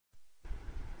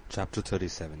Chapter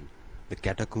 37. The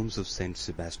Catacombs of Saint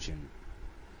Sebastian.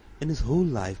 In his whole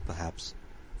life, perhaps,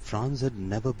 Franz had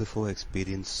never before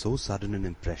experienced so sudden an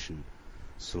impression,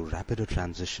 so rapid a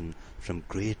transition from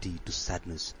gaiety to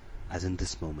sadness as in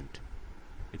this moment.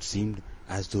 It seemed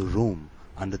as though Rome,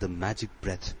 under the magic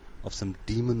breath of some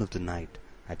demon of the night,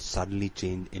 had suddenly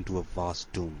changed into a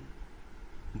vast tomb.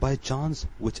 By a chance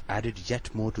which added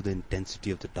yet more to the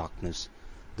intensity of the darkness,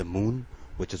 the moon,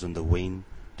 which was on the wane,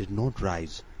 did not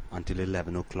rise until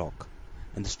 11 o'clock,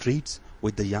 and the streets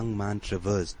which the young man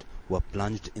traversed were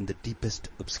plunged in the deepest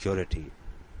obscurity.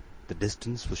 The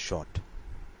distance was short,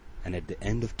 and at the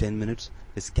end of 10 minutes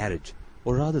his carriage,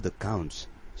 or rather the Count's,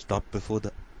 stopped before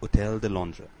the Hôtel de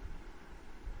Londres.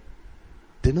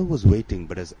 Dinner was waiting,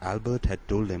 but as Albert had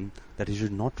told him that he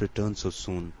should not return so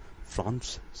soon,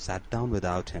 Franz sat down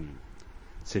without him.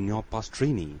 Signor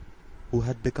Pastrini, who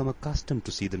had become accustomed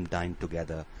to see them dine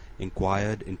together,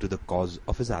 inquired into the cause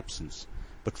of his absence,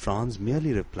 but Franz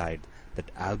merely replied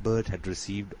that Albert had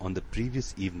received on the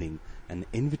previous evening an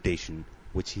invitation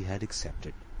which he had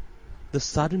accepted. The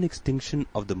sudden extinction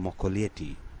of the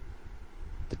Moccolieti,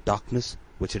 the darkness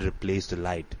which had replaced the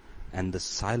light, and the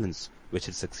silence which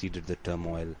had succeeded the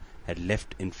turmoil, had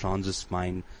left in Franz's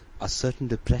mind a certain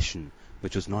depression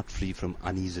which was not free from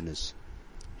uneasiness.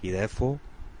 He therefore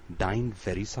dined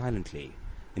very silently,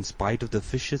 in spite of the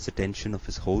officious attention of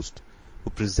his host, who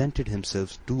presented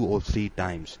himself 2 or 3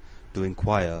 times to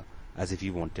inquire as if he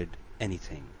wanted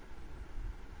anything.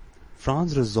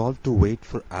 Franz resolved to wait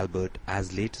for Albert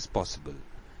as late as possible.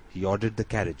 He ordered the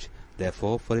carriage,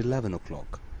 therefore, for 11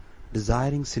 o'clock,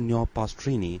 desiring Signor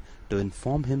Pastrini to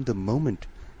inform him the moment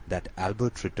that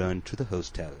Albert returned to the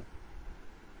hostel.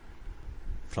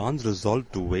 Franz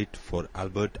resolved to wait for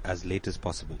Albert as late as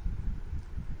possible.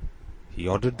 He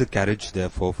ordered the carriage,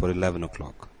 therefore, for 11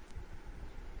 o'clock,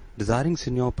 desiring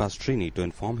Signor Pastrini to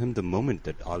inform him the moment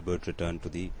that Albert returned to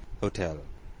the hotel.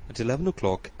 At 11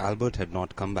 o'clock Albert had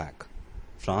not come back.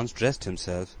 Franz dressed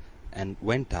himself and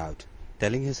went out,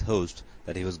 telling his host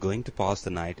that he was going to pass the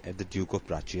night at the Duke of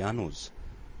Bracciano's.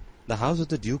 The house of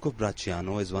the Duke of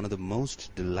Bracciano is one of the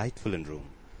most delightful in Rome.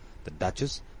 The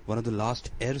Duchess, one of the last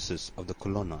heiresses of the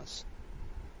Colonnas,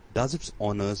 does its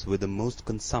honours with the most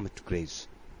consummate grace,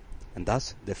 and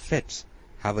thus their fêtes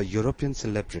have a European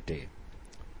celebrity.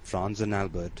 Franz and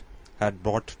Albert had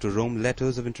brought to Rome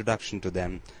letters of introduction to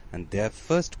them, and their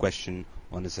first question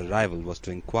on his arrival was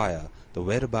to inquire the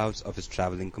whereabouts of his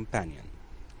travelling companion.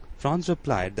 Franz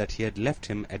replied that he had left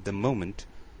him at the moment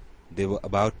they were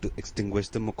about to extinguish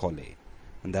the Moccoli,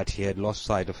 and that he had lost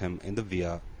sight of him in the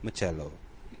Via Macello.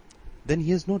 "Then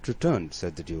he has not returned,"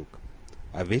 said the Duke.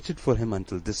 "I waited for him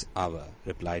until this hour,"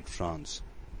 replied Franz.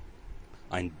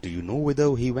 "And do you know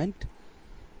whither he went?"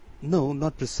 "No,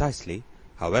 not precisely.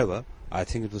 However, I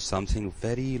think it was something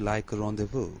very like a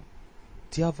rendezvous."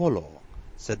 "Diavolo,"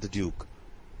 said the Duke,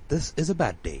 "this is a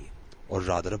bad day, or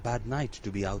rather a bad night, to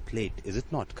be out late, is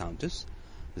it not, Countess?"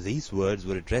 These words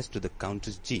were addressed to the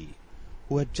Countess G.,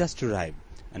 who had just arrived,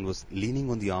 and was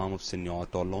leaning on the arm of Signor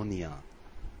Torlonia,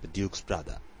 the Duke's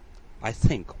brother. "I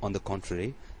think, on the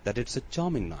contrary, that it's a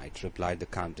charming night," replied the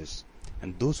Countess,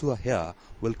 "and those who are here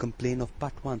will complain of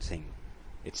but one thing.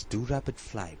 It's too rapid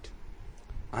flight."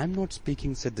 "I am not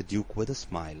speaking," said the Duke with a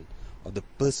smile, "of the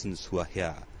persons who are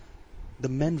here. The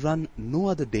men run no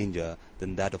other danger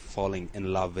than that of falling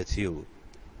in love with you,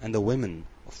 and the women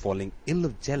of falling ill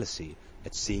of jealousy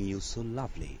at seeing you so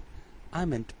lovely. I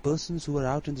meant persons who are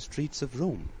out in the streets of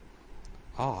Rome."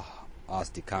 "Ah,"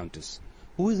 asked the Countess,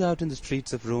 "who is out in the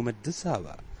streets of Rome at this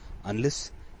hour,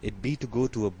 unless it be to go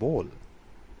to a ball?"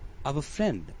 "Our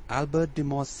friend Albert de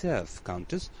Morcerf,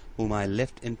 Countess, whom I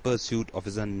left in pursuit of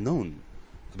his unknown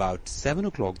about 7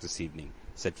 o'clock this evening,"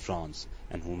 said Franz,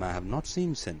 "and whom I have not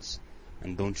seen since."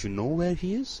 "And don't you know where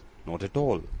he is?" "Not at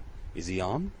all." "Is he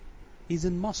armed?" "He is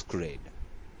in masquerade."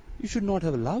 "You should not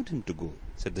have allowed him to go,"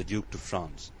 said the Duke to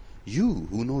Franz. "You,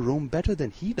 who know Rome better than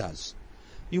he does.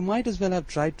 You might as well have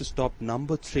tried to stop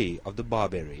number 3 of the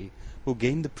Barbary, who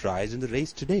gained the prize in the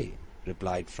race today,"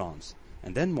 replied Franz.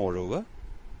 "And then, moreover,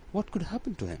 what could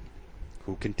happen to him?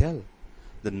 Who can tell?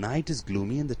 The night is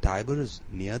gloomy, and the Tiber is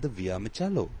near the Via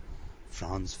Macello."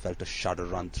 Franz felt a shudder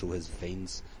run through his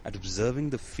veins at observing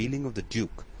the feeling of the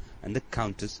Duke, and the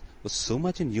Countess was so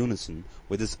much in unison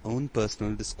with his own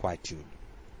personal disquietude.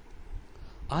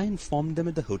 "I informed them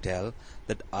at the hotel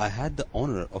that I had the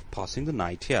honour of passing the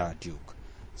night here, Duke,"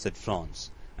 said Franz,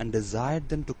 "and desired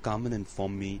them to come and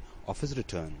inform me of his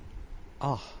return."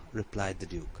 "Ah," replied the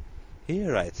Duke,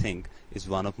 "here, I think, is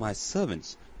one of my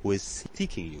servants who is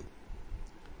seeking you."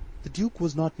 The Duke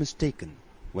was not mistaken.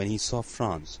 When he saw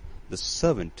Franz, the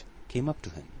servant came up to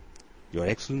him. "Your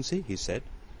Excellency," he said,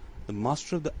 "the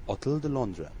master of the Hôtel de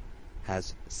Londres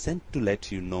has sent to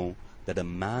let you know that a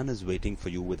man is waiting for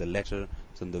you with a letter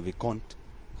from the Vicomte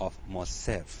of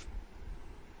Morcerf."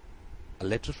 "A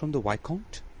letter from the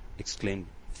Vicomte?" exclaimed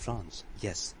Franz.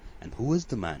 "Yes, and who is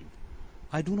the man?"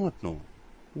 "I do not know.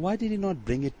 Why did he not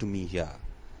bring it to me here?"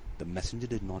 "The messenger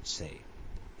did not say."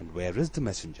 "And where is the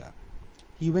messenger?"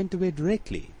 "He went away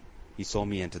directly. He saw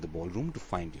me enter the ballroom to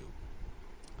find you."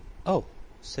 "Oh,"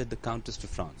 said the Countess to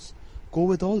Franz, "go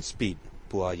with all speed.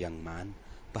 Poor young man!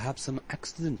 Perhaps some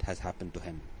accident has happened to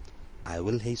him." "I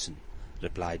will hasten,"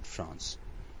 replied Franz.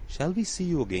 "Shall we see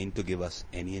you again to give us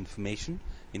any information?"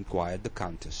 inquired the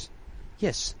Countess.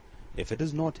 "Yes, if it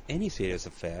is not any serious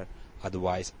affair.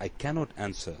 Otherwise I cannot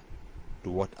answer to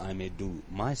what I may do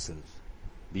myself."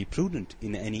 "Be prudent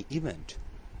in any event,"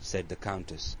 said the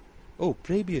Countess. "Oh,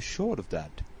 pray be assured of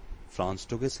that." Franz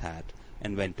took his hat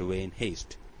and went away in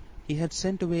haste. He had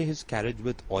sent away his carriage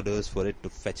with orders for it to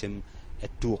fetch him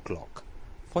at 2 o'clock.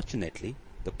 Fortunately,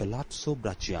 the Palazzo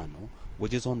Bracciano,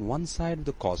 which is on one side of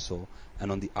the Corso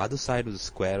and on the other side of the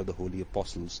Square of the Holy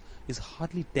Apostles, is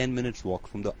hardly 10 minutes' walk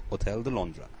from the Hôtel de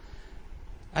Londres.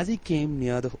 As he came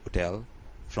near the hotel,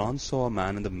 Franz saw a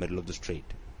man in the middle of the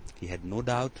street. He had no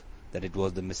doubt that it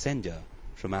was the messenger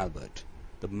from Albert.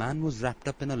 The man was wrapped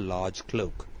up in a large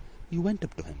cloak. He went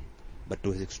up to him, but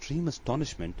to his extreme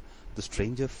astonishment the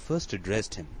stranger first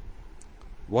addressed him.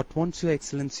 "What wants your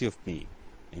Excellency of me?"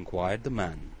 inquired the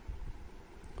man,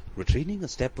 retreating a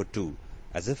step or two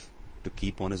as if to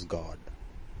keep on his guard.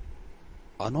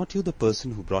 "Are not you the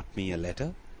person who brought me a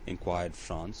letter?" inquired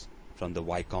Franz, "from the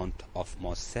Vicomte of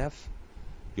Morcerf?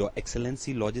 Your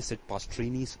Excellency lodges at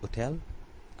Pastrini's hotel?"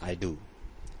 "I do."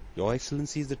 "Your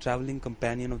Excellency is the travelling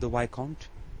companion of the Vicomte?"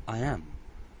 "I am."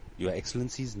 "Your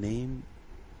Excellency's name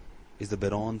is the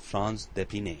Baron Franz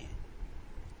d'Épinay?"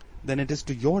 "Then it is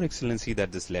to your Excellency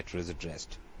that this letter is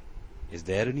addressed." "Is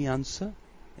there any answer?"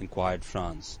 inquired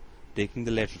Franz, taking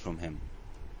the letter from him.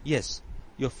 "Yes,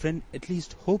 your friend at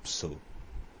least hopes so."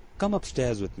 "Come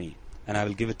upstairs with me, and I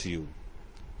will give it to you."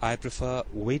 "I prefer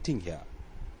waiting here,"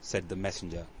 said the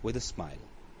messenger with a smile.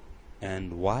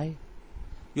 "And why?"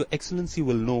 "Your Excellency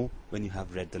will know when you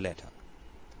have read the letter."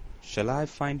 "Shall I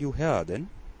find you here, then?"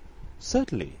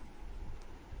 "Certainly."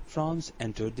 Franz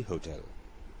entered the hotel.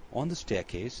 On the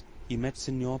staircase he met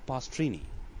Signor Pastrini.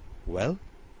 "Well?"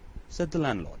 said the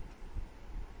landlord.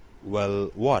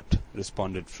 "Well, what?"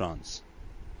 responded Franz.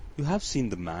 "You have seen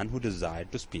the man who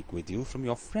desired to speak with you from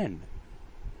your friend?"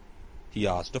 he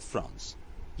asked of Franz.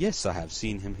 "Yes, I have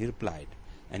seen him," he replied,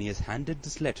 "and he has handed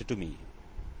this letter to me.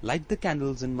 Light the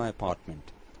candles in my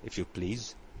apartment, if you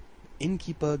please." The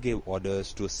innkeeper gave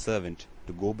orders to a servant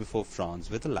to go before Franz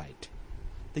with a light.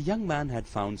 The young man had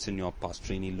found Signor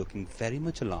Pastrini looking very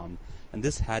much alarmed, and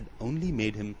this had only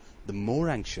made him the more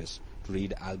anxious to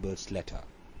read Albert's letter.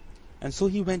 And so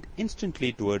he went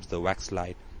instantly towards the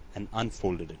waxlight and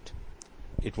unfolded it.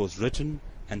 It was written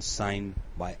and signed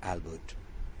by Albert.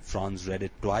 Franz read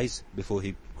it twice before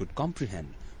he could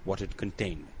comprehend what it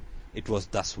contained. It was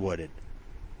thus worded: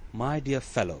 "My dear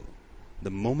fellow, the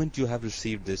moment you have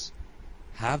received this,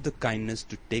 have the kindness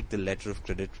to take the letter of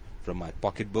credit from my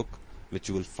pocket-book, which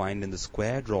you will find in the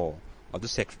square drawer of the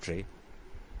secretary.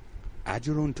 Add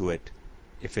your own to it.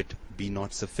 If it be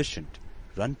not sufficient,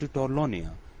 run to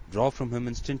Torlonia, draw from him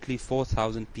instantly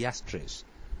 4,000 piastres,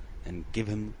 and give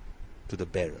him to the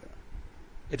bearer.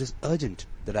 It is urgent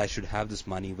that I should have this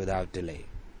money without delay.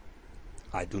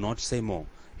 I do not say more,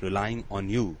 relying on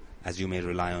you as you may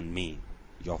rely on me.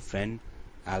 Your friend,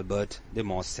 Albert de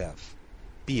Morcerf.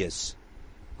 P.S.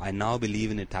 I now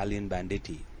believe in Italian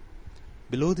banditti."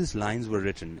 Below these lines were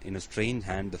written in a strange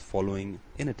hand the following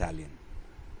in Italian: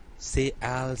 "Se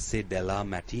alse della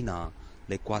mattina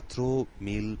le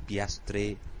 4.000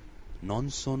 piastre non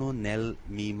sono nel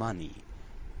mi mani,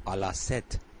 alla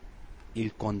 7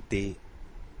 il conte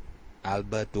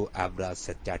Alberto avrà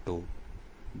accettato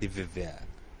di vivere.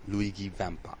 Luigi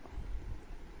Vampa."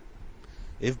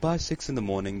 If by 6 in the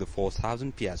morning the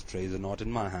 4,000 piastres are not in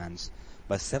my hands,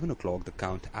 by 7 o'clock the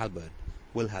Count Albert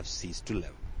will have ceased to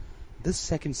live. This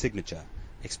second signature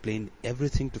explained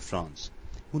everything to Franz,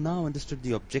 who now understood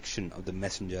the objection of the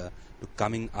messenger to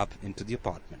coming up into the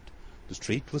apartment. The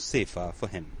street was safer for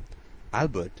him.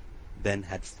 Albert, then,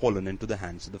 had fallen into the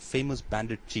hands of the famous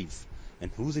bandit chief, in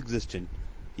whose existence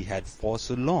he had for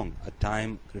so long a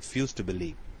time refused to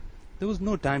believe. There was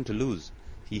no time to lose.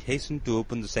 He hastened to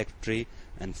open the secretary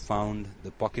and found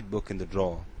the pocket-book in the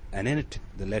drawer, and in it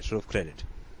the letter of credit.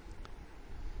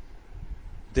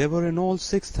 There were in all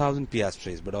 6,000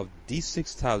 piastres, but of these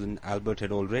 6,000 Albert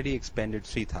had already expended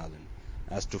 3,000.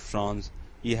 As to Franz,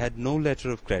 he had no letter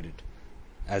of credit,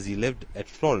 as he lived at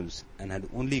Florence and had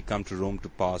only come to Rome to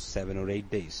pass 7 or 8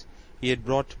 days, he had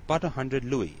brought but 100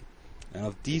 louis, and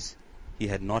of these he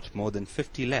had not more than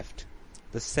 50 left.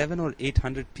 The 700 or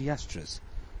 800 piastres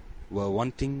were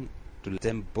wanting to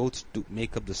them both to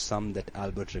make up the sum that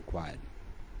Albert required.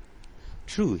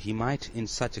 True, he might in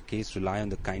such a case rely on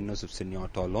the kindness of Signor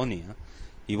Torlonia.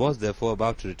 He was therefore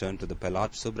about to return to the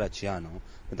Palazzo Bracciano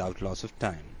without loss of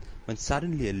time, when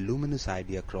suddenly a luminous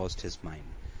idea crossed his mind.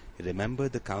 He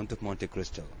remembered the Count of Monte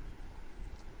Cristo.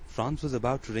 Franz was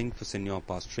about to ring for Signor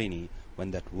Pastrini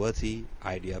when that worthy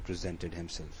idea presented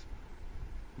himself.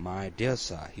 "My dear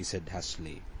sir," he said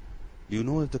hastily, "do you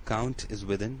know if the Count is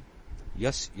within?"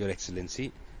 "Yes, your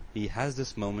Excellency. He has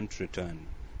this moment returned."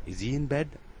 "Is he in bed?"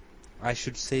 "I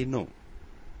should say no."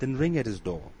 "Then ring at his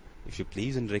door, if you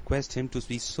please, and request him to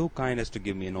be so kind as to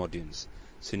give me an audience."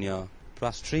 Signor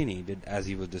Pastrini did as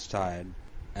he was desired,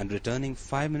 and returning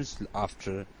 5 minutes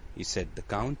after, he said, "The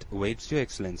Count awaits your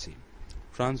Excellency."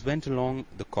 Franz went along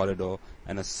the corridor,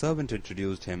 and a servant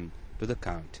introduced him to the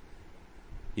Count.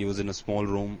 He was in a small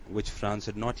room which Franz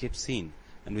had not yet seen,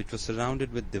 and which was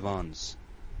surrounded with divans.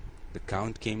 The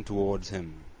Count came towards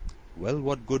him. "Well,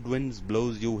 what good winds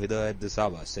blows you hither at this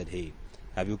hour?" said he.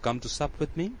 "Have you come to sup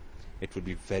with me? It would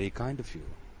be very kind of you."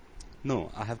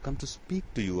 "No, I have come to speak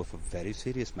to you of a very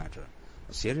serious matter."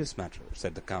 "A serious matter,"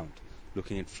 said the Count,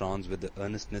 looking at Franz with the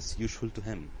earnestness usual to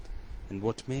him. "And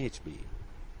what may it be?"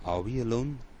 "Are we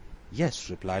alone?" "Yes,"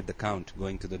 replied the Count,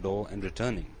 going to the door and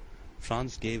returning.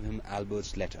 Franz gave him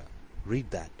Albert's letter.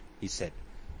 "Read that," he said.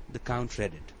 The Count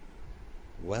read it.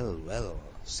 "Well, well,"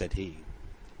 said he.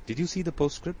 "Did you see the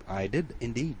postscript?" "I did,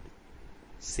 indeed."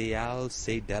 "Se al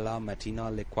se della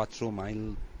mattina le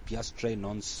 4.000 piastre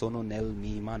non sono nel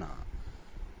mi mana.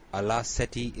 Alla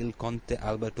 7 il Conte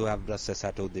Alberto avrà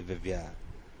cessato di vivere.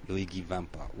 Luigi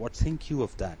Vampa." "What think you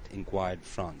of that?" inquired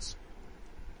Franz.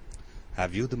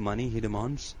 "Have you the money he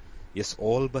demands?" "Yes,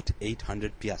 all but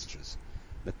 800 piastres."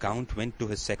 The Count went to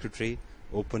his secretary,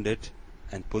 opened it,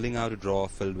 and pulling out a drawer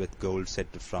filled with gold,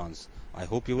 said to Franz, "I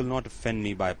hope you will not offend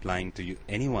me by applying to you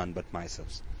anyone but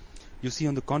myself. You see,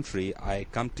 on the contrary, I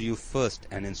come to you first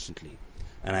and instantly,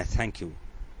 and I thank you.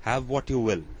 Have what you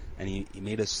will," and he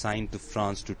made a sign to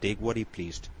Franz to take what he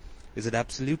pleased. "Is it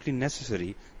absolutely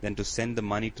necessary, then, to send the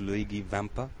money to Luigi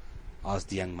Vampa?" asked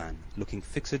the young man, looking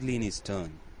fixedly in his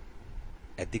turn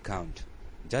at the Count.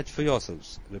 "Judge for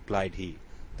yourselves," replied he.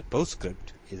 "The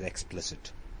postscript is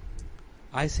explicit."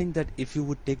 "I think that if you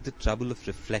would take the trouble of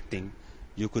reflecting,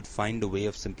 you could find a way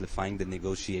of simplifying the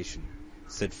negotiation,"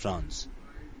 said Franz.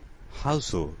 "How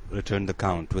so?" returned the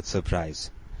Count with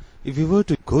surprise. "If we were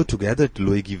to go together to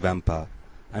Luigi Vampa,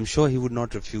 I am sure he would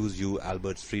not refuse you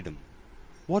Albert's freedom.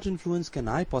 What influence can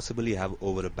I possibly have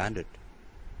over a bandit?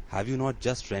 Have you not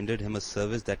just rendered him a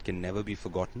service that can never be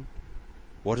forgotten?"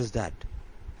 "What is that?"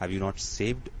 "Have you not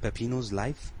saved Peppino's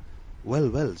life?" "Well,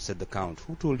 well," said the Count,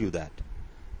 "who told you that?"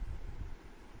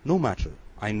 "No matter,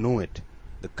 I know it."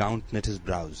 The Count knit his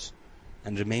brows,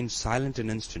 and remained silent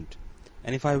an instant.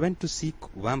 "And if I went to seek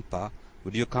Vampa,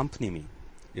 would you accompany me,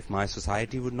 if my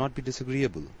society would not be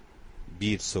disagreeable?"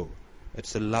 "Be it so.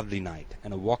 It's a lovely night,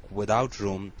 and a walk without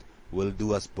Rome will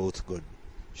do us both good.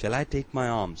 Shall I take my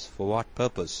arms? For what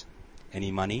purpose?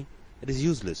 Any money? It is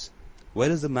useless. Where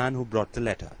is the man who brought the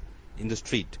letter?" "In the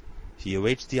street." "He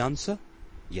awaits the answer?"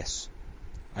 "Yes."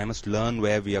 "I must learn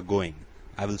where we are going.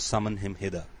 I will summon him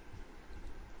hither."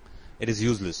 "It is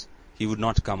useless. He would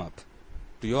not come up.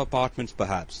 To your apartments,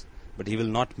 perhaps, but he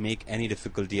will not make any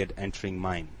difficulty at entering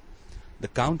mine." The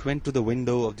Count went to the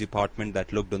window of the apartment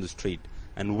that looked on the street,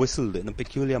 and whistled in a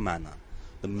peculiar manner.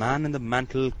 The man in the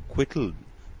mantle quitted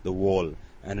the wall,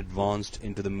 and advanced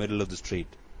into the middle of the street.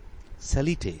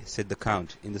 "Salite," said the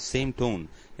Count, in the same tone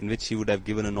in which he would have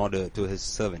given an order to his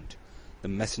servant. The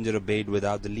messenger obeyed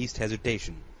without the least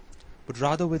hesitation, but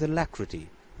rather with alacrity,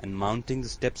 and mounting the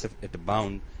steps at a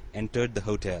bound, entered the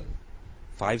hotel.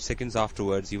 5 seconds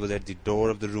afterwards he was at the door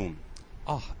of the room.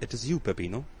 "Ah, it is you,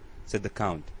 Peppino," said the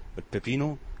Count, but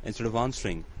Peppino, instead of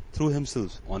answering, threw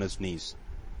himself on his knees,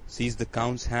 seized the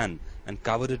Count's hand, and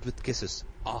covered it with kisses.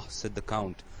 "Ah," said the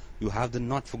Count, "you have then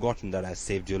not forgotten that I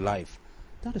saved your life."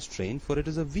 "That is strange, for it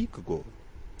is a week ago."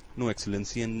 "No,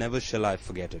 Excellency, and never shall I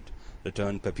forget it,"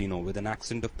 returned Peppino with an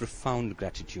accent of profound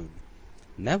gratitude.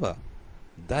 "Never?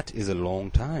 That is a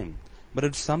long time. But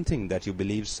it is something that you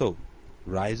believe so.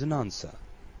 Rise and answer."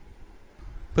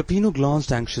 Peppino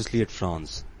glanced anxiously at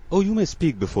Franz. "Oh, you may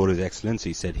speak before His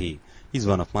Excellency," said he. "He is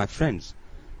one of my friends."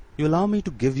 "You allow me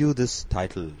to give you this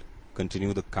title,"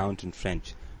 continued the Count in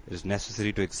French. "It is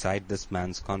necessary to excite this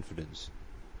man's confidence."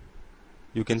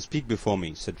 "You can speak before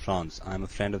me," said Franz. "I am a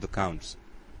friend of the Count's."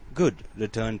 "Good,"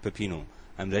 returned Peppino.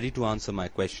 I am ready to answer my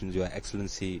questions your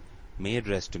Excellency may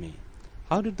address to me.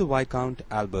 How did the Viscount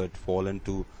Albert fall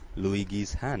into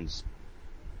Luigi's hands?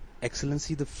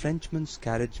 Excellency, the Frenchman's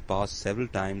carriage passed several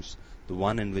times the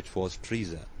one in which was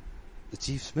Teresa, the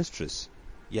chief's mistress.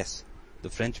 Yes, the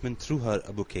Frenchman threw her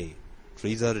a bouquet.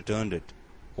 Teresa returned it.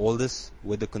 All this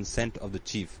with the consent of the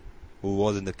chief, who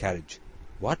was in the carriage.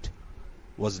 What?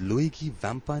 Was Luigi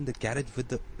Vampa in the carriage with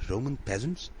the Roman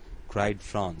peasants? Cried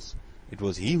Franz. It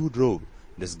was he who drove,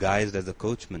 disguised as a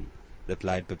coachman,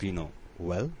 replied Peppino.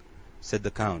 Well? Said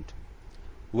the Count.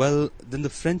 Well, then the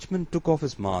Frenchman took off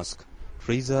his mask.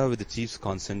 Teresa, with the chief's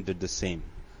consent, did the same.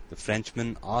 The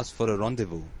Frenchman asked for a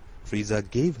rendezvous. Teresa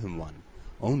gave him one.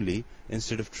 Only,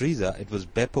 instead of Teresa, it was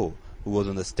Beppo who was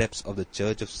on the steps of the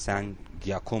church of San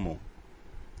Giacomo.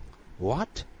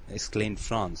 What? Exclaimed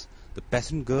Franz. The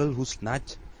peasant girl who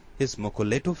snatched his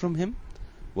moccoletto from him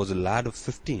was a lad of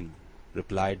 15,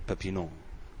 replied Peppino.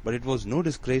 But it was no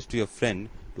disgrace to your friend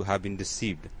to have been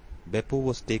deceived. Beppo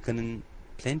was taken in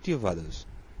plenty of others.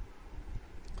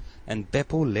 And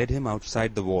Beppo led him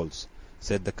outside the walls,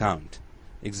 said the Count.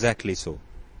 Exactly so.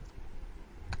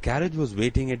 A carriage was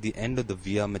waiting at the end of the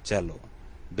Via Macello.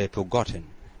 Beppo got in,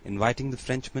 inviting the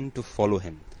Frenchman to follow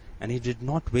him, and he did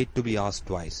not wait to be asked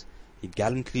twice. He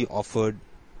gallantly offered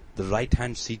the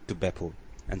right-hand seat to Beppo,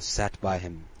 and sat by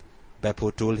him.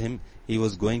 Beppo told him he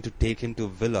was going to take him to a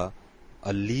villa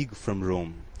a league from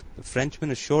Rome. The Frenchman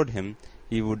assured him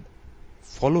he would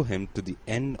follow him to the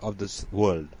end of this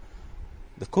world.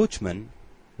 The coachman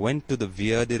went to the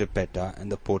Via di Ripetta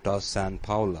and the Porta San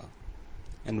Paolo,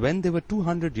 and when they were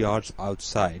 200 yards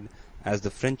outside, as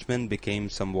the Frenchman became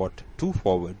somewhat too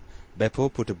forward,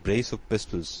 Beppo put a brace of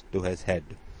pistols to his head.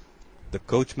 The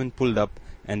coachman pulled up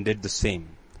and did the same.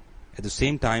 At the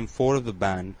same time, 4 of the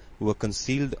band, who were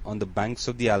concealed on the banks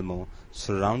of the Almo,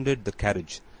 surrounded the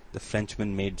carriage. The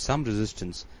Frenchman made some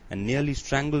resistance and nearly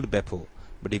strangled Beppo,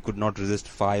 but he could not resist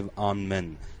 5 armed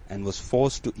men, and was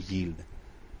forced to yield.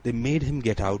 They made him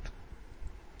get out,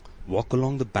 walk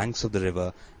along the banks of the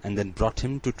river, and then brought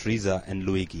him to Teresa and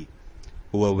Luigi,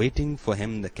 who were waiting for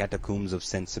him in the catacombs of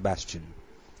St. Sebastian.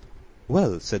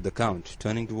 Well, said the Count,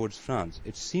 turning towards Franz,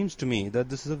 it seems to me that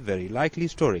this is a very likely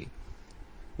story.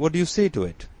 What do you say to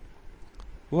it?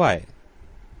 Why,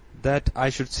 that I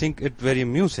should think it very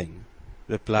amusing,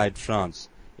 replied Franz,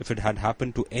 if it had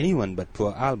happened to anyone but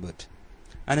poor Albert.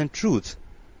 And in truth,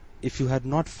 if you had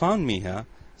not found me here,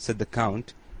 said the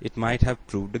Count, it might have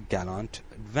proved a gallant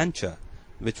adventure,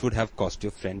 which would have cost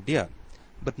your friend dear.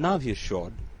 But now he is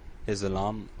assured his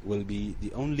alarm will be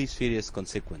the only serious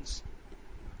consequence.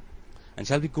 And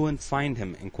shall we go and find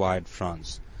him? Inquired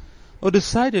Franz. Oh,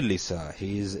 decidedly, sir.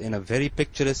 He is in a very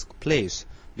picturesque place.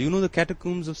 Do you know the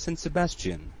catacombs of St.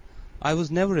 Sebastian? I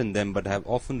was never in them, but have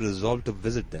often resolved to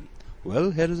visit them.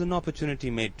 Well, here is an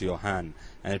opportunity made to your hand,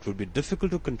 and it would be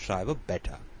difficult to contrive a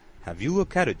better. Have you a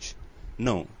carriage?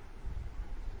 No.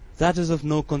 That is of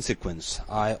no consequence.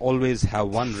 I always have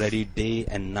one ready day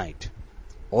and night.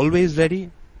 Always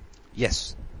ready?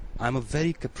 Yes. I am a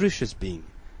very capricious being,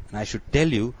 and I should tell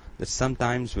you that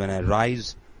sometimes when I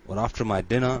rise, or after my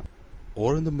dinner,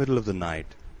 or in the middle of the night,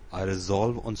 I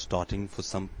resolve on starting for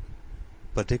some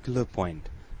particular point,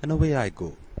 and away I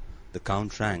go. The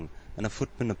Count rang, and a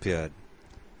footman appeared.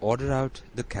 Order out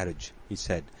the carriage, he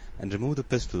said, and remove the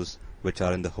pistols which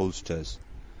are in the holsters.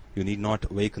 You need not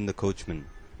awaken the coachman.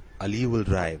 Ali will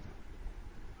drive.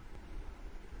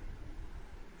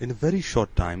 In a very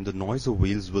short time the noise of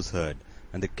wheels was heard,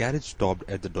 and the carriage stopped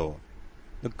at the door.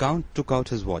 The Count took out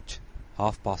his watch.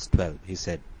 12:30, he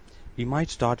said. We might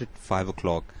start at 5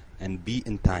 o'clock and be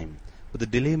in time, but the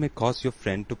delay may cause your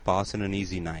friend to pass an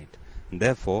uneasy night, and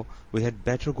therefore we had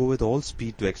better go with all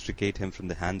speed to extricate him from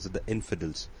the hands of the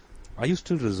infidels. Are you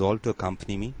still resolved to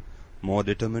accompany me? More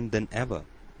determined than ever.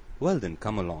 Well then,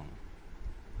 come along.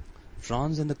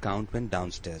 Franz and the Count went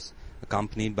downstairs,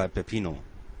 accompanied by Peppino.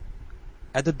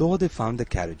 At the door they found the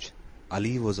carriage.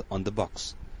 Ali was on the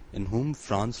box, in whom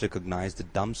Franz recognized the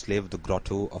dumb slave of the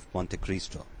grotto of Monte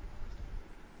Cristo.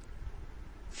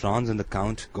 Franz and the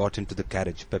Count got into the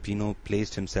carriage. Peppino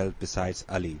placed himself beside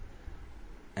Ali,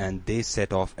 and they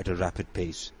set off at a rapid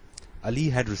pace. Ali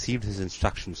had received his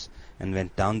instructions, and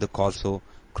went down the Corso,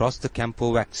 crossed the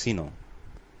Campo Vaccino,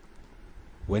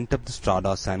 went up the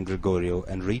Strada San Gregorio,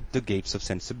 and reached the gates of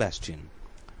St. Sebastian.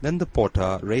 Then the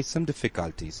porter raised some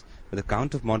difficulties, but the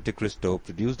Count of Monte Cristo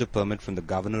produced a permit from the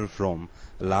governor of Rome,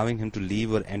 allowing him to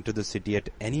leave or enter the city at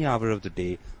any hour of the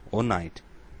day or night.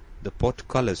 The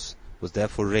portcullis was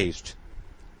therefore raised.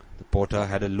 The porter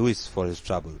had a louis for his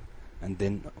trouble, and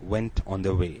then went on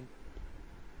their way.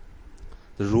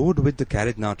 The road which the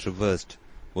carriage now traversed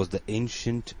was the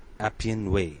ancient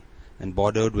Appian Way, and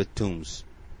bordered with tombs.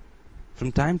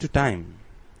 From time to time,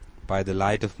 by the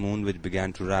light of moon which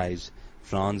began to rise,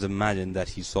 Franz imagined that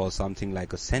he saw something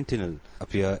like a sentinel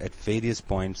appear at various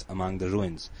points among the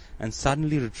ruins, and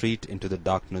suddenly retreat into the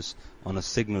darkness on a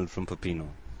signal from Peppino.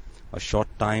 A short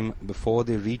time before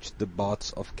they reached the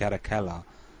baths of Caracalla,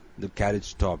 the carriage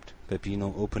stopped.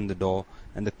 Peppino opened the door,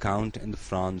 and the Count and the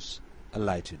Franz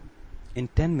alighted. "In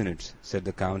 10 minutes," said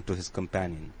the Count to his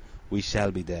companion, "we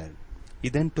shall be there." He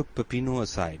then took Peppino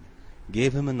aside,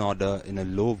 gave him an order in a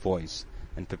low voice,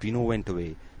 and Peppino went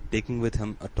away, taking with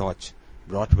him a torch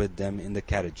brought with them in the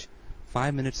carriage.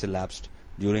 5 minutes elapsed,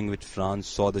 during which Franz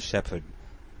saw the shepherd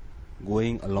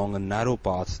going along a narrow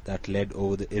path that led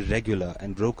over the irregular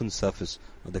and broken surface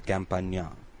of the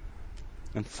Campagna,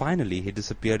 and finally he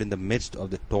disappeared in the midst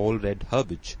of the tall red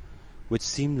herbage, which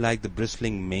seemed like the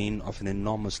bristling mane of an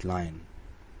enormous lion.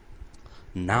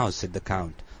 "Now," said the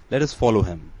Count, "let us follow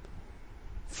him."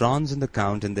 Franz and the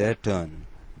Count in their turn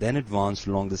then advanced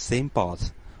along the same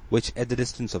path, which at the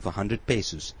distance of 100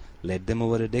 paces led them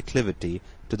over a declivity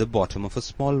to the bottom of a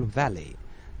small valley.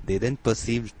 They then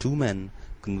perceived 2 men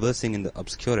conversing in the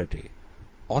obscurity.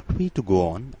 "Ought we to go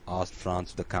on?" asked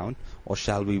Franz of the Count, "or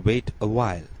shall we wait a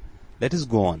while?" "Let us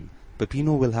go on.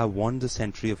 Peppino will have warned the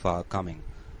sentry of our coming."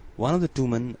 One of the 2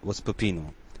 men was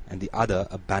Peppino, and the other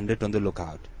a bandit on the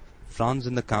lookout. Franz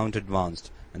and the Count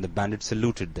advanced, and the bandit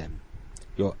saluted them.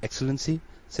 "Your Excellency,"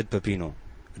 said Peppino,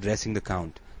 addressing the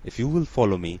Count, "if you will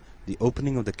follow me, the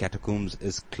opening of the catacombs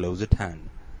is close at hand."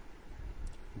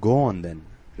 "Go on, then,"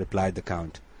 replied the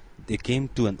Count. They came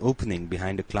to an opening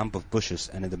behind a clump of bushes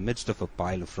and in the midst of a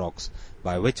pile of rocks,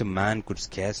 by which a man could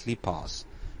scarcely pass.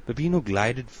 Peppino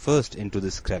glided first into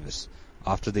this crevice.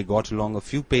 After they got along a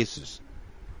few paces,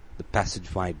 the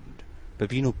passage widened.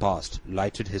 Peppino passed,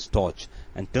 lighted his torch,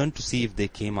 and turned to see if they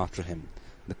came after him.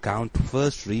 The Count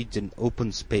first reached an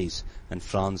open space, and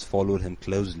Franz followed him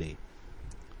closely.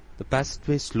 The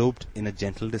passageway sloped in a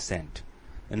gentle descent,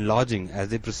 enlarging as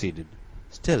they proceeded.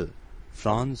 Still,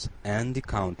 Franz and the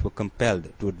Count were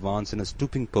compelled to advance in a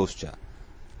stooping posture,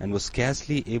 and were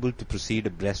scarcely able to proceed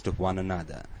abreast of one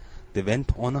another. They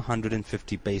went on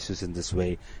 150 paces in this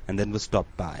way, and then were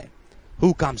stopped by.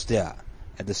 "Who comes there?"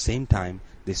 At the same time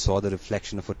they saw the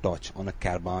reflection of a torch on a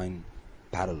carbine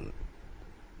barrel.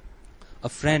 "A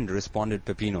friend," responded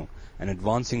Peppino, and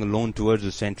advancing alone towards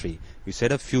the sentry, he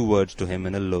said a few words to him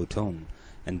in a low tone,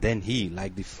 and then he,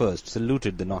 like the first,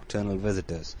 saluted the nocturnal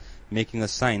visitors, making a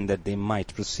sign that they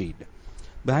might proceed.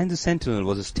 Behind the sentinel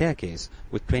was a staircase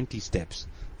with 20 steps.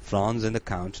 Franz and the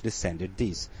Count descended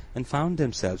these, and found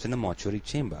themselves in a mortuary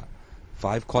chamber.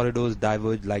 5 corridors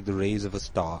diverged like the rays of a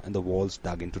star, and the walls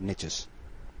dug into niches,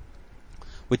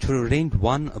 which were arranged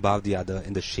one above the other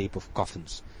in the shape of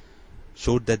coffins,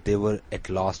 showed that they were at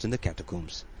last in the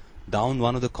catacombs. Down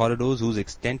one of the corridors, whose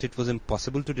extent it was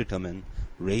impossible to determine,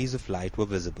 rays of light were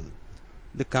visible.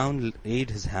 The Count laid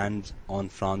his hand on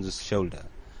Franz's shoulder.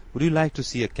 "Would you like to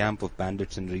see a camp of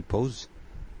bandits in repose?"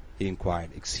 he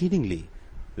inquired. "Exceedingly,"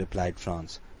 replied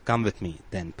Franz. "Come with me."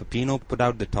 Then Peppino put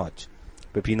out the torch.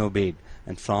 Peppino obeyed,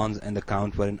 and Franz and the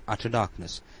Count were in utter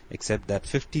darkness, except that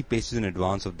 50 paces in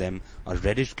advance of them a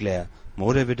reddish glare,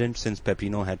 more evident since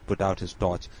Peppino had put out his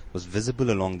torch, was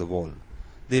visible along the wall.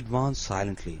 They advanced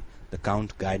silently, the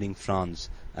Count guiding Franz,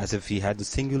 as if he had the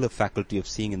singular faculty of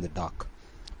seeing in the dark.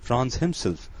 Franz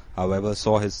himself, however,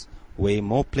 saw his way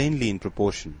more plainly in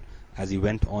proportion as he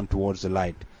went on towards the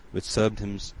light, which served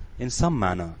him in some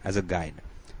manner as a guide.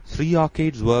 3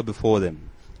 arcades were before them,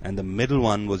 and the middle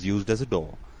one was used as a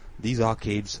door. These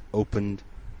arcades opened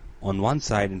on one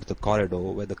side into the corridor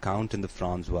where the Count and the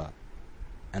Franz were,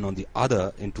 and on the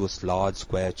other into a large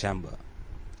square chamber,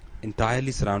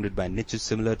 entirely surrounded by niches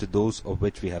similar to those of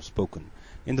which we have spoken.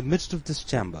 In the midst of this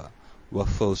chamber were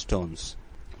 4 stones,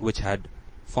 which had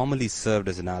formerly served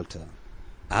as an altar,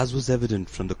 as was evident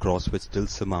from the cross which still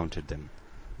surmounted them.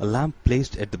 A lamp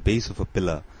placed at the base of a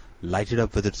pillar lighted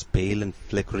up with its pale and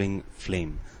flickering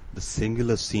flame the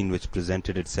singular scene which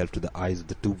presented itself to the eyes of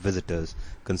the 2 visitors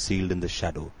concealed in the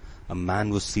shadow. A man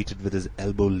was seated with his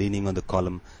elbow leaning on the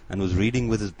column, and was reading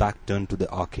with his back turned to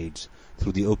the arcades,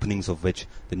 through the openings of which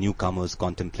the newcomers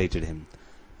contemplated him.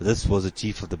 This was the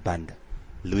chief of the band,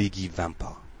 Luigi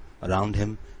Vampa. Around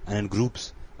him, and in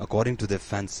groups, according to their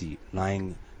fancy,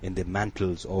 lying in their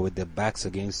mantles or with their backs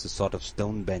against a sort of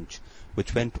stone bench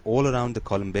which went all around the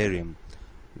columbarium,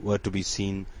 were to be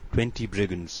seen 20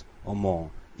 brigands or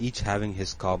more, each having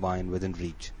his carbine within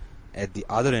reach. At the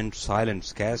other end, silent,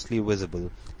 scarcely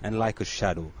visible, and like a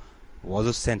shadow, was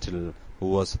a sentinel who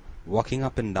was walking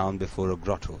up and down before a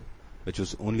grotto, which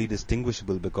was only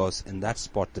distinguishable because in that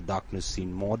spot the darkness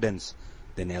seemed more dense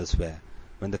than elsewhere.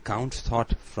 When the Count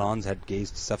thought Franz had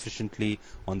gazed sufficiently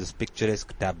on this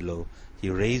picturesque tableau, he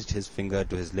raised his finger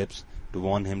to his lips to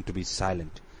warn him to be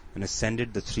silent, and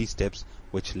ascended the 3 steps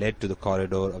which led to the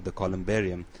corridor of the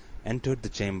columbarium, entered the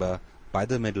chamber by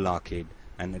the middle arcade,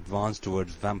 and advanced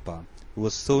towards Vampa, who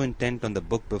was so intent on the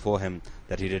book before him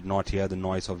that he did not hear the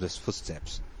noise of his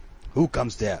footsteps. "Who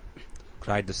comes there?"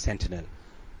 cried the sentinel,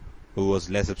 who was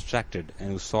less abstracted,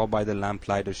 and who saw by the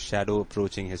lamplight a shadow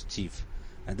approaching his chief.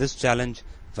 At this challenge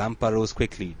Vampa rose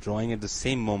quickly, drawing at the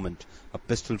same moment a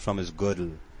pistol from his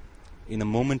girdle. In a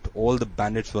moment all the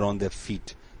bandits were on their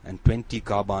feet, and 20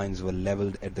 carbines were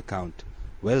levelled at the Count.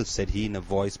 "Well," said he in a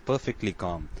voice perfectly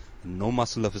calm, and no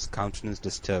muscle of his countenance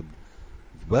disturbed.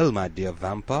 "Well, my dear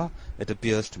Vampa, it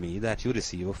appears to me that you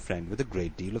receive a friend with a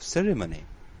great deal of ceremony."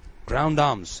 "Ground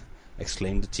arms!"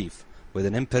 exclaimed the chief, with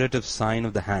an imperative sign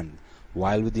of the hand,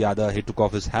 while with the other he took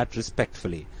off his hat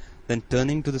respectfully. Then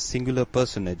turning to the singular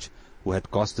personage who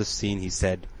had caused this scene, he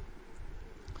said,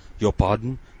 "Your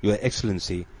pardon, your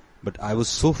Excellency, but I was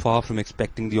so far from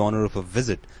expecting the honour of a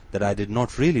visit that I did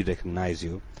not really recognize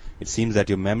you." "It seems that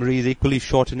your memory is equally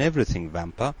short in everything,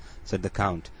 Vampa," said the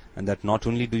Count, "and that not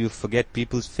only do you forget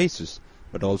people's faces,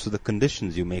 but also the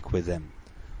conditions you make with them."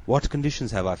 "What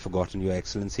conditions have I forgotten, your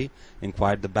Excellency?"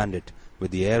 inquired the bandit,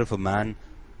 with the air of a man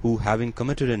who, having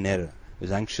committed an error,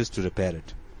 is anxious to repair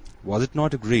it. "Was it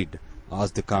not agreed,"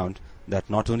 asked the Count, "that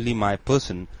not only my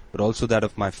person, but also that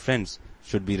of my friends,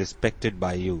 should be respected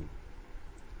by you?"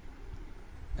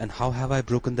 "And how have I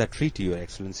broken that treaty, your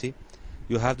Excellency?"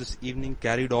 "You have this evening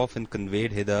carried off and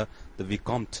conveyed hither the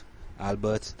Vicomte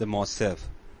Albert de Morcerf.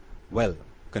 Well,"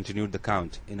 continued the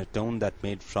Count, in a tone that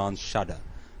made Franz shudder,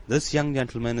 "this young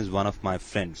gentleman is one of my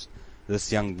friends.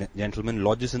 This young gentleman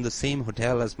lodges in the same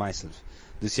hotel as myself.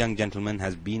 This young gentleman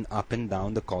has been up and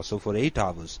down the Corso for 8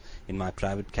 hours in my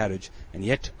private carriage, and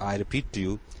yet, I repeat to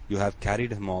you, you have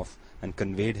carried him off and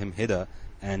conveyed him hither,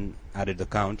 and," added the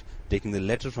Count, taking the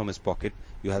letter from his pocket,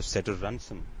 "you have set a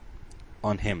ransom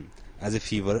on him, as if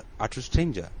he were utter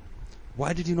stranger."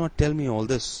 "Why did you not tell me all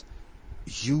this,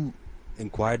 you?"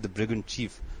 inquired the brigand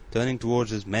chief, turning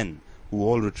towards his men, who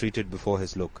all retreated before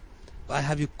his look. "Why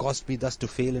have you caused me thus to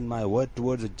fail in my word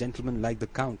towards a gentleman like the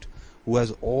Count, who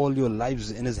has all your lives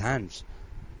in his hands?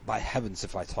 By heavens,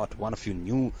 if I thought one of you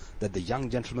knew that the young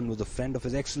gentleman was a friend of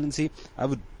his Excellency, I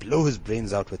would blow his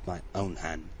brains out with my own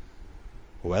hand."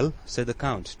 "Well," said the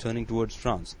Count, turning towards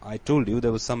Franz, "I told you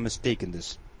there was some mistake in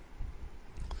this."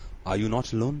 "Are you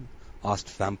not alone?" asked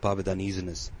Vampa with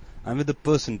uneasiness. "I am with the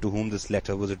person to whom this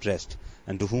letter was addressed,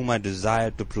 and to whom I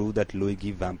desired to prove that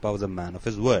Luigi Vampa was a man of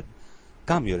his word.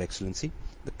 Come, your Excellency,"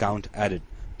 the Count added,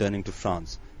 turning to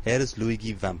Franz, "here is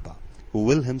Luigi Vampa, who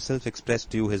will himself express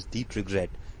to you his deep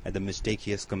regret at the mistake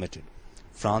he has committed."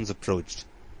 Franz approached,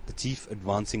 the chief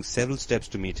advancing several steps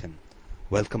to meet him.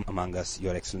 "Welcome among us,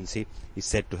 your Excellency," he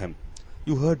said to him.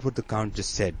 "You heard what the Count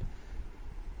just said,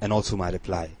 and also my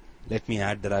reply. Let me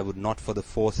add that I would not for the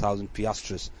 4,000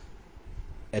 piastres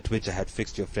at which I had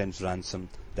fixed your friend's ransom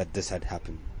that this had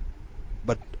happened."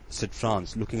 "But," said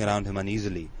Franz, looking around him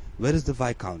uneasily, "where is the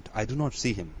Viscount? I do not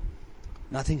see him."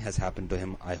 "Nothing has happened to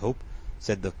him, I hope,"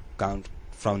 said the Count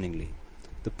frowningly.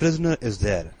 "The prisoner is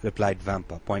there," replied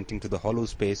Vampa, pointing to the hollow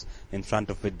space in front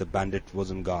of which the bandit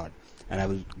was on guard, "and I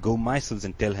will go myself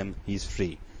and tell him he is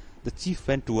free." The chief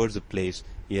went towards the place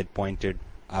he had pointed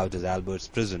out as Albert's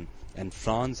prison, and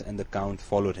Franz and the Count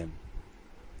followed him.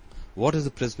 "What is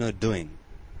the prisoner doing?"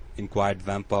 inquired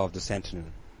Vampa of the sentinel.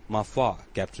 "Ma foi,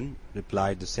 captain,"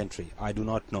 replied the sentry, "I do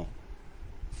not know.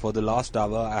 For the last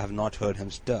hour I have not heard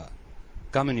him stir."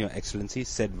 "Come in, your Excellency,"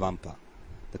 said Vampa.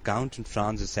 The Count and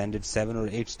Franz ascended 7 or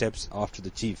 8 steps after the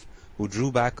chief, who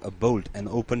drew back a bolt and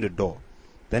opened a door.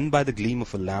 Then, by the gleam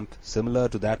of a lamp, similar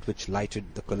to that which lighted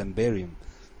the columbarium,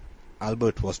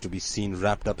 Albert was to be seen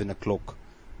wrapped up in a cloak,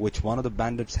 which one of the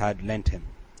bandits had lent him,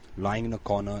 lying in a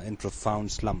corner in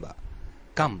profound slumber.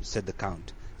 "Come," said the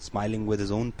Count, smiling with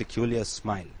his own peculiar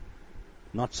smile.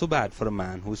 "Not so bad for a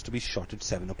man who is to be shot at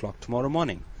 7 o'clock tomorrow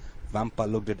morning." Vampa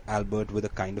looked at Albert with a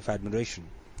kind of admiration.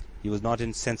 He was not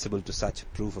insensible to such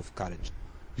proof of courage.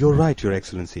 "You're right, your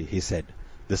Excellency," he said.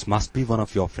 "This must be one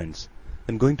of your friends."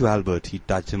 Then going to Albert, he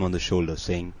touched him on the shoulder,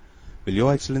 saying, "Will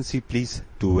your Excellency please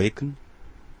to awaken?"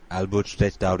 Albert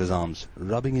stretched out his arms,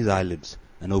 rubbing his eyelids,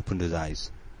 and opened his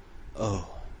eyes.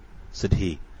 "Oh," said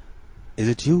he, "is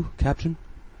it you, Captain?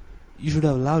 You should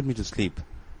have allowed me to sleep.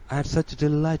 I had such a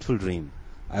delightful dream.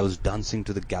 I was dancing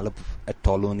to the galop at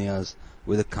Tolonia's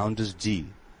with the Countess G."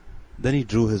 Then he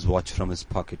drew his watch from his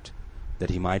pocket,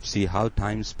 that he might see how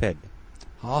time sped.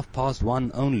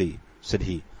 "1:30 only," said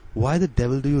he. "Why the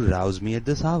devil do you rouse me at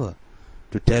this hour?"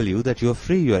 "To tell you that you are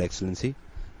free, your Excellency."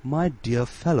 "My dear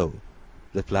fellow,"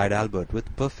 replied Albert,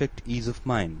 with perfect ease of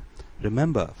mind,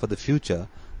 "remember for the future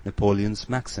Napoleon's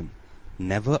maxim,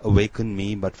 'Never awaken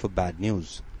me but for bad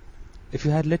news.' If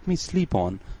you had let me sleep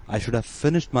on, I should have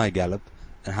finished my gallop,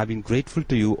 and have been grateful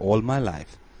to you all my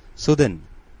life. So then,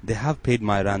 they have paid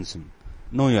my ransom."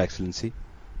 "No, your Excellency."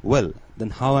 "Well,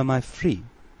 then how am I free?"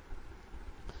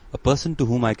 "A person to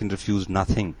whom I can refuse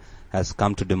nothing has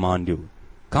come to demand you."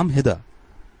 "Come hither."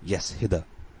 "Yes, hither."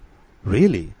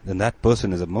 "Really? Then that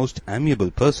person is a most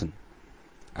amiable person."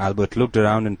 Albert looked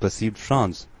around and perceived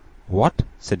Franz. "What?"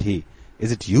 said he.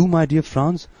 "Is it you, my dear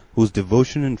Franz, whose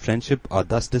devotion and friendship are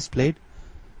thus displayed?"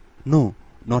 "No,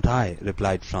 not I,"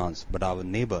 replied Franz, "but our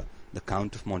neighbor, the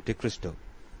Count of Monte Cristo."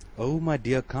 "Oh, my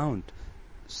dear Count,"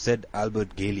 said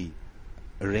Albert gaily,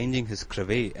 arranging his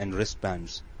cravat and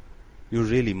wristbands, "you are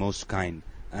really most kind,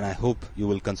 and I hope you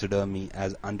will consider me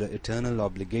as under eternal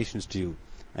obligations to you,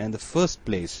 and in the first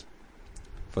place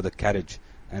for the carriage,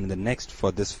 and in the next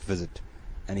for this visit."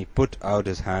 And he put out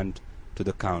his hand to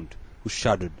the Count, who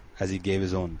shuddered as he gave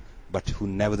his own, but who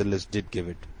nevertheless did give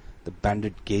it. The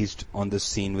bandit gazed on this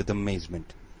scene with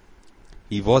amazement.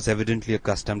 He was evidently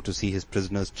accustomed to see his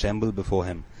prisoners tremble before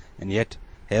him, and yet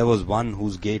here was one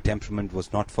whose gay temperament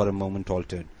was not for a moment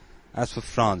altered. As for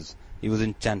Franz, he was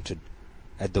enchanted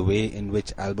at the way in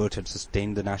which Albert had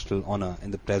sustained the national honor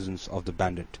in the presence of the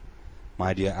bandit.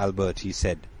 "My dear Albert," he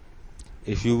said,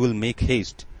 "if you will make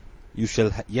haste, you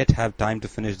shall yet have time to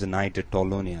finish the night at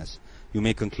Torlonia's. You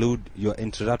may conclude your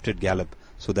interrupted gallop,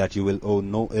 so that you will owe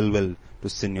no ill will to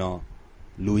Signor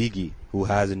Luigi, who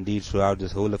has indeed throughout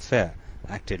this whole affair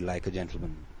acted like a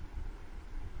gentleman."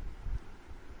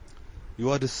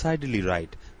 "You are decidedly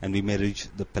right, and we may reach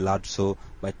the Palazzo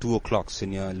by 2 o'clock,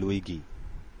 Signor Luigi,"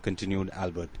 continued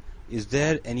Albert. "Is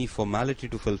there any formality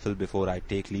to fulfill before I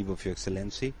take leave of your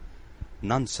Excellency?"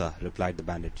 "None, sir," replied the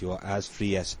bandit. "You are as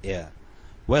free as air."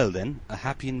 "Well, then, a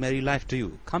happy and merry life to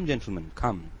you. Come, gentlemen,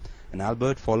 come." And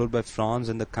Albert, followed by Franz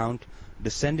and the Count,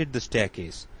 descended the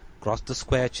staircase, crossed the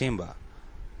square chamber,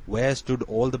 where stood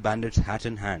all the bandits hat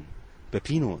in hand.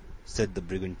 "Peppino," said the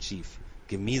brigand chief,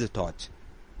 "give me the torch."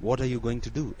 "What are you going to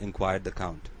do?" inquired the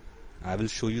Count. "I will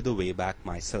show you the way back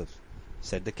myself,"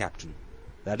 said the captain.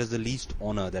 "That is the least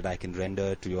honor that I can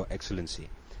render to your Excellency."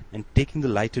 And taking the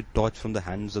lighted torch from the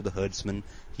hands of the herdsman,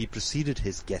 he preceded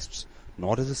his guests,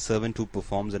 not as a servant who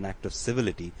performs an act of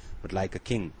civility, but like a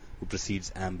king who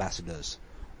precedes ambassadors.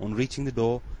 On reaching the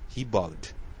door, he bowed.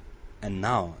 "And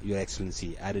now, your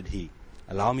Excellency," added he,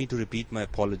 "allow me to repeat my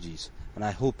apologies, and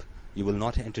I hope you will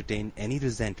not entertain any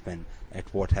resentment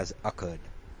at what has occurred."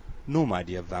 "No, my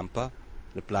dear Vampa,"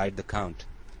 replied the Count.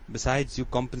 "Besides, you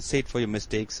compensate for your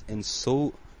mistakes in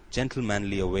so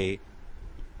gentlemanly a way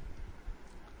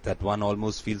that one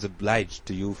almost feels obliged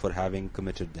to you for having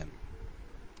committed them.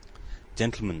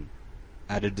 Gentlemen,"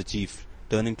 added the chief,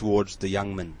 turning towards the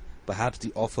young men, "perhaps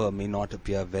the offer may not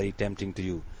appear very tempting to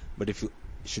you, but if you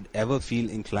should ever feel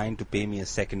inclined to pay me a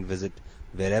second visit,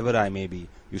 wherever I may be,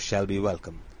 you shall be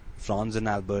welcome." Franz and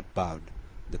Albert bowed.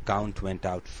 The Count went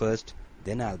out first,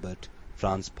 then Albert.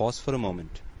 Franz paused for a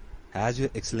moment. "Has your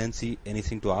Excellency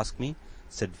anything to ask me?"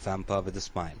 said Vampa with a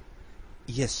smile.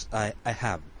 "Yes, I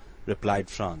have," replied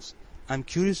Franz. "I am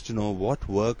curious to know what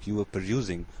work you were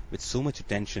perusing with so much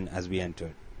attention as we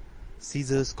entered."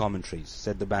 "Caesar's Commentaries,"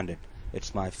 said the bandit.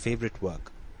 "It's my favorite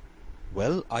work."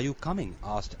 "Well, are you coming?"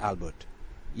 asked Albert.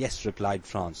 "Yes," replied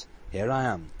Franz. "Here I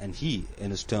am," and he,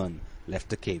 in his turn, left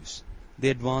the caves. They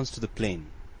advanced to the plain.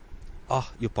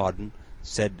 "Ah, your pardon,"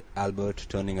 said Albert,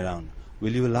 turning around.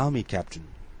 "Will you allow me, Captain?"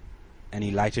 And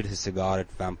he lighted his cigar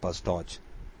at Vampa's torch.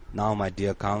 "Now, my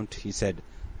dear Count," he said,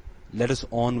 "let us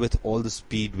on with all the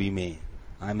speed we may.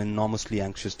 I am enormously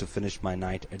anxious to finish my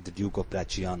night at the Duke of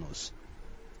Bracciano's."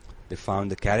 They found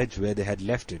the carriage where they had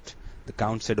left it. The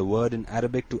Count said a word in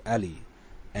Arabic to Ali,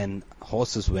 and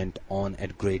horses went on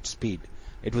at great speed.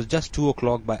 It was just 2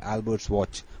 o'clock by Albert's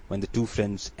watch when the two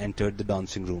friends entered the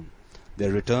dancing-room.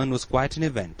 Their return was quite an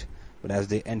event, but as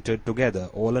they entered together,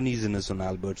 all uneasiness on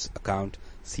Albert's account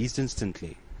ceased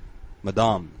instantly.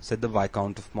 "Madame," said the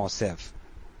Viscount of Morcerf,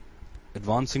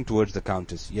 advancing towards the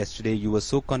Countess, "yesterday you were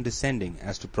so condescending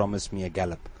as to promise me a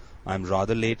gallop. I am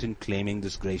rather late in claiming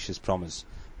this gracious promise,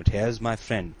 but here is my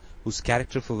friend, whose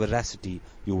character for veracity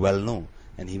you well know,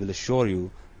 and he will assure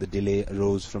you the delay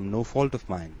arose from no fault of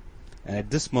mine." And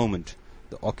at this moment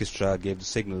the orchestra gave the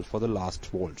signal for the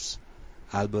last waltz.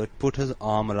 Albert put his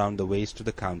arm around the waist of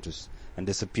the Countess, and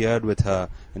disappeared with her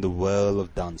in the whirl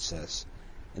of dancers.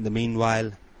 In the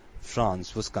meanwhile,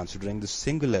 Franz was considering the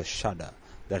singular shudder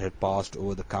that had passed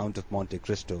over the Count of Monte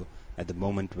Cristo at the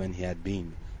moment when he had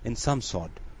been, in some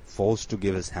sort, forced to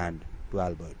give his hand to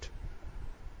Albert.